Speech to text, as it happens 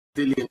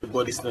Dillian, the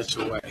body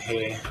snatcher right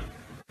here.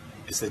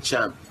 It's a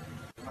champ.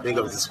 Big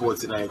up to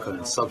Sporting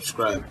Icon.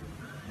 Subscribe.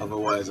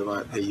 Otherwise, I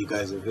might pay you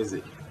guys a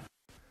visit.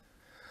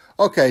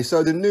 Okay,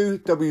 so the new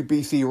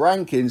WBC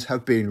rankings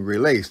have been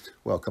released.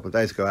 Well, a couple of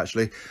days ago,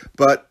 actually.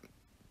 But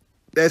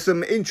there's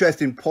some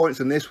interesting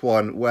points in this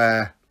one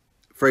where,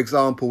 for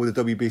example, with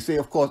the WBC,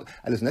 of course,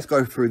 and listen, let's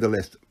go through the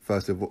list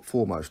first and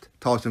foremost.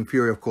 Tyson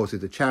Fury, of course, is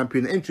the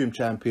champion. The interim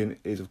champion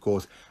is, of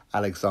course,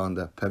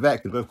 Alexander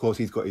Povetkin. But, of course,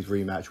 he's got his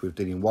rematch with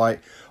Dillian Whyte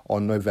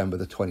on November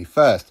the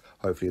 21st.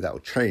 Hopefully that will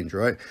change,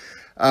 right?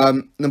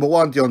 Number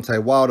 1,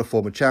 Deontay Wilder,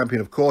 former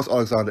champion, of course.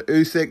 Alexander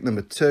Usyk,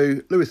 number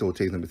 2. Luis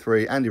Ortiz, number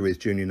 3. Andy Ruiz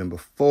Jr., number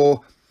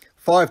 4.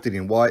 5,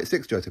 Dillian Whyte.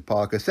 6, Joseph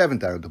Parker. 7,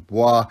 Darren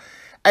Dubois.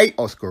 8,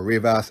 Oscar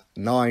Rivas.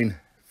 9,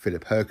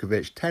 Filip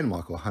Hrgović. 10,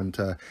 Michael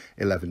Hunter.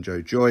 11,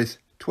 Joe Joyce.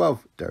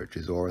 12, Derek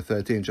Chisora.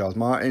 13, Charles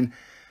Martin.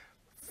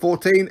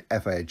 14,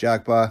 F.A.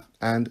 Jagba.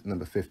 And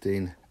number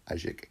 15,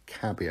 Ajik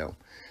Cabiel.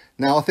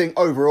 Now, I think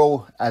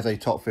overall, as a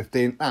top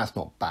 15, that's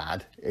not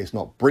bad. It's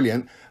not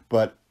brilliant,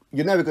 but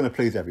you're never going to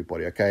please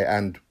everybody, okay?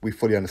 And we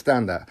fully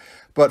understand that.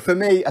 But for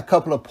me, a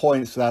couple of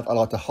points that I'd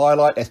like to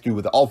highlight. Let's do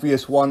with the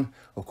obvious one.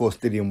 Of course,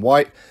 Dillian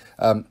Whyte.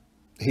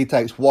 He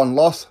takes one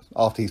loss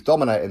after he's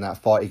dominating that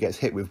fight. He gets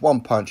hit with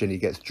one punch and he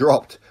gets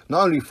dropped,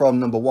 not only from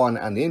number 1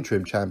 and the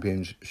interim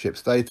championship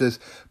status,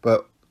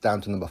 but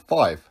down to number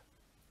 5.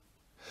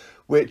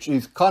 Which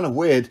is kind of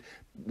weird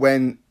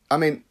when, I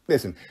mean,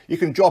 listen, you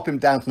can drop him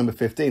down to number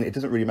 15. It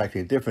doesn't really make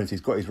any difference.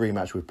 He's got his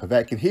rematch with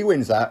Povetkin. He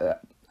wins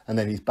that, and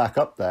then he's back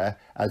up there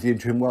as the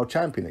interim world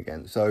champion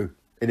again. So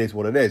it is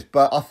what it is.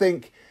 But I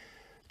think,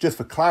 just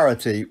for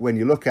clarity, when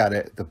you look at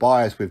it, the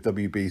bias with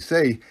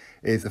WBC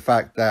is the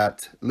fact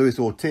that Luis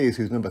Ortiz,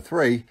 who's number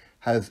 3,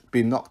 has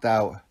been knocked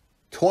out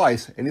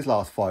twice in his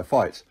last 5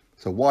 fights.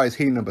 So why is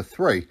he number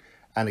 3?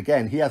 And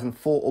again, he hasn't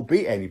fought or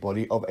beat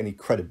anybody of any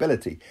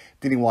credibility.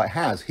 Dillian Whyte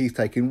has. He's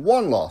taken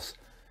 1 loss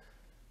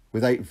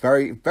with a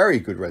very, very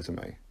good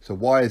resume. So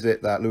why is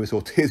it that Luis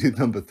Ortiz is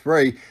number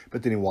 3,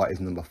 but Dillian Whyte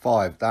is number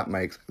 5? That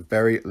makes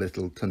very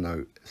little to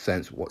no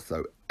sense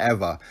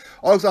whatsoever.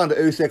 Alexander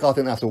Usyk, I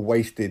think that's a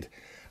wasted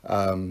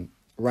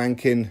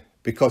ranking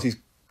because he's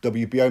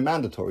WBO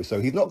mandatory.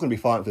 So he's not going to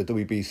be fighting for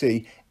the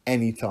WBC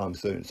anytime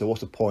soon. So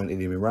what's the point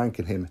in even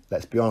ranking him?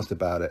 Let's be honest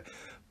about it.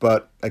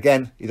 But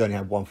again, he's only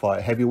had 1 fight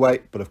at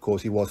heavyweight. But of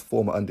course, he was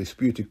former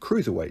undisputed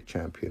cruiserweight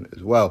champion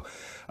as well.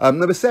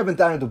 Number 7,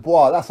 Darren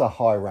Dubois. That's a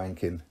high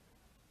ranking.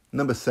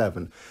 Number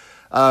 7.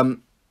 I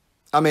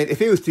mean, if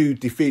he was to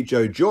defeat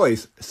Joe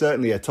Joyce,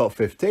 certainly a top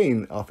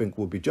 15, I think,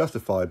 would be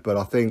justified. But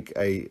I think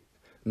a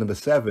number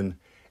 7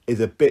 is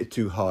a bit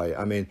too high.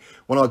 I mean,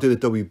 when I do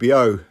the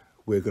WBO,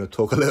 we're going to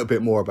talk a little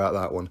bit more about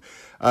that one.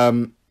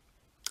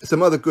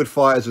 Some other good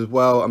fighters as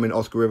well. I mean,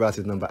 Oscar Rivas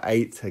is number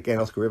 8. Again,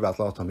 Oscar Rivas,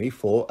 last time he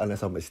fought,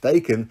 unless I'm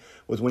mistaken,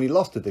 was when he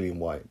lost to Dillian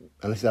Whyte.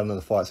 Unless he's had another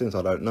fight since,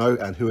 I don't know.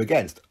 And who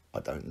against? I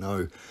don't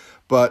know.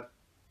 But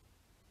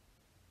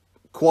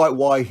quite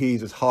why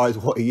he's as high as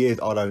what he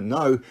is, I don't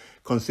know,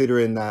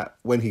 considering that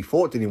when he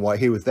fought Dillian Whyte,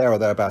 he was there or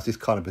thereabouts this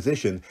kind of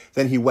position.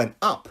 Then he went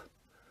up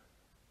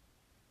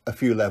a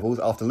few levels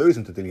after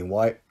losing to Dillian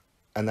Whyte,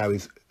 and now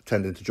he's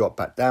tending to drop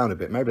back down a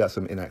bit. Maybe that's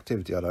some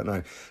inactivity, I don't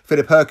know.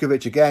 Filip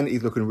Hrgović, again,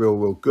 he's looking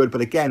real good.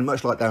 But again,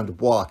 much like Darren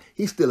Dubois,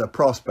 he's still a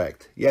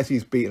prospect. Yes,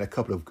 he's beaten a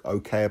couple of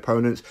okay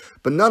opponents,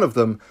 but none of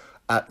them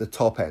at the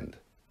top end.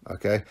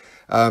 Okay.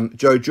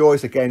 Joe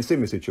Joyce, again,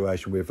 similar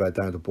situation with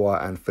Darren Dubois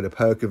and Filip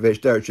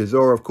Hrgović. Derek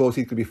Chisora, of course,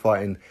 he's going to be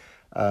fighting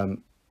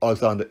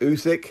Alexander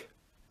Usyk.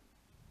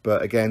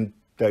 But again,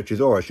 Derek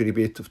Chisora, should he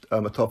be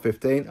a top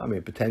 15? I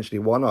mean, potentially,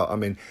 why not? I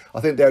mean,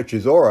 I think Derek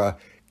Chisora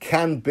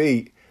can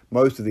beat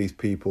most of these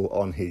people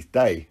on his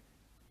day.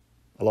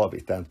 A lot of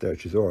it's down to Derek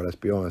Chisora, let's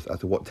be honest, as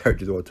to what Derek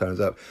Chisora turns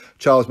up.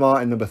 Charles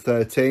Martin, number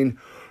 13.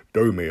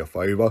 Do me a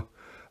favour.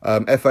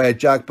 F.A.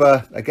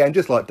 Jagba, again,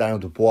 just like Darren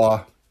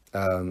Dubois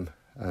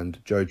and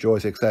Joe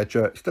Joyce,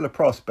 etc. Still a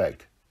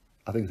prospect.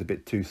 I think it's a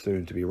bit too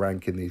soon to be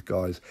ranking these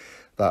guys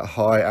that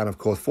high. And, of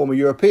course, former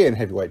European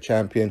heavyweight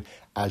champion,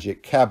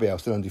 Ajik Cabiel,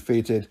 still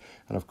undefeated.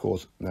 And, of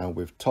course, now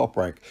with top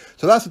rank.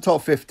 So that's the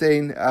top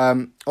 15.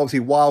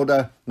 Obviously,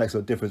 Wilder makes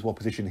a difference what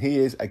position he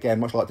is. Again,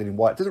 much like Dillian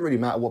Whyte, it doesn't really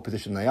matter what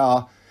position they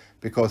are,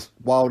 because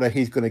Wilder,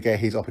 he's going to get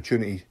his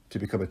opportunity to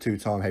become a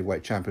 2-time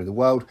heavyweight champion of the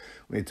world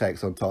when he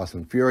takes on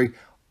Tyson Fury.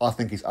 I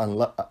think it's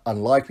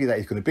unlikely that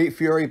he's going to beat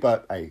Fury,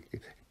 but hey,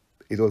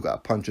 he's always got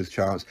a puncher's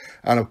chance.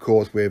 And, of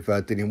course, with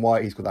Dillian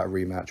Whyte, he's got that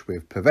rematch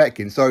with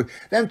Povetkin. So,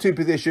 them 2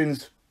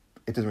 positions,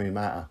 it doesn't really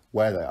matter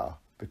where they are,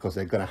 because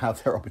they're going to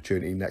have their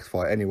opportunity next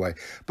fight anyway.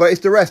 But it's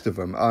the rest of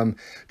them.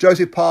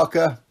 Joseph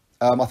Parker,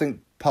 I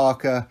think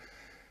Parker,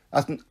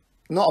 that's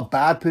not a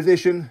bad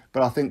position,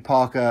 but I think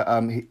Parker,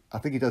 I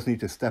think he does need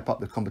to step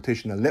up the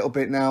competition a little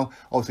bit now.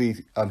 Obviously,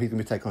 he's going to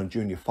be taking on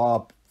Junior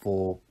Farr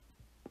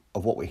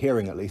of what we're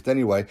hearing at least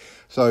anyway.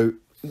 So,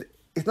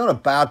 it's not a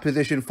bad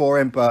position for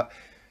him, but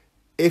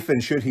if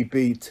and should he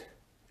beat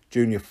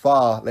Junior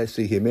Farr, let's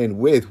see him in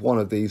with one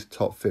of these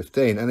top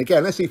 15. And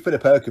again, let's see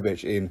Filip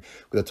Hrgović in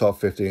with the top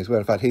 15 as well.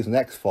 In fact, his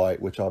next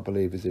fight, which I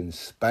believe is in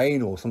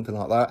Spain or something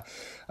like that,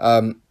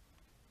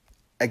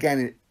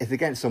 again, it's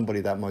against somebody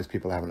that most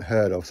people haven't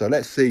heard of. So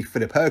let's see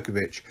Filip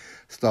Hrgović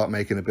start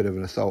making a bit of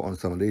an assault on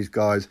some of these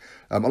guys,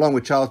 along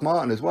with Charles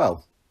Martin as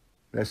well.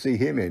 Let's see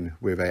him in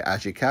with a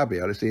Ajit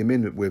Kabir. Let's see him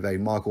in with a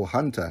Michael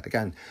Hunter.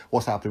 Again,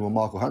 what's happening with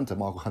Michael Hunter?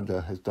 Michael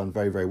Hunter has done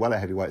very, very well at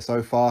heavyweight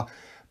so far.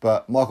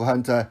 But Michael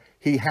Hunter,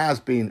 he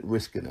has been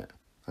risking it.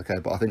 Okay,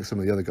 but I think some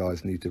of the other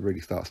guys need to really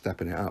start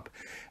stepping it up.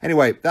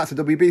 Anyway, that's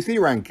the WBC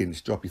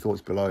rankings. Drop your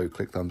thoughts below.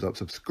 Click thumbs up,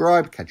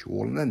 subscribe. Catch you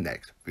all in the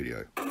next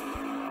video.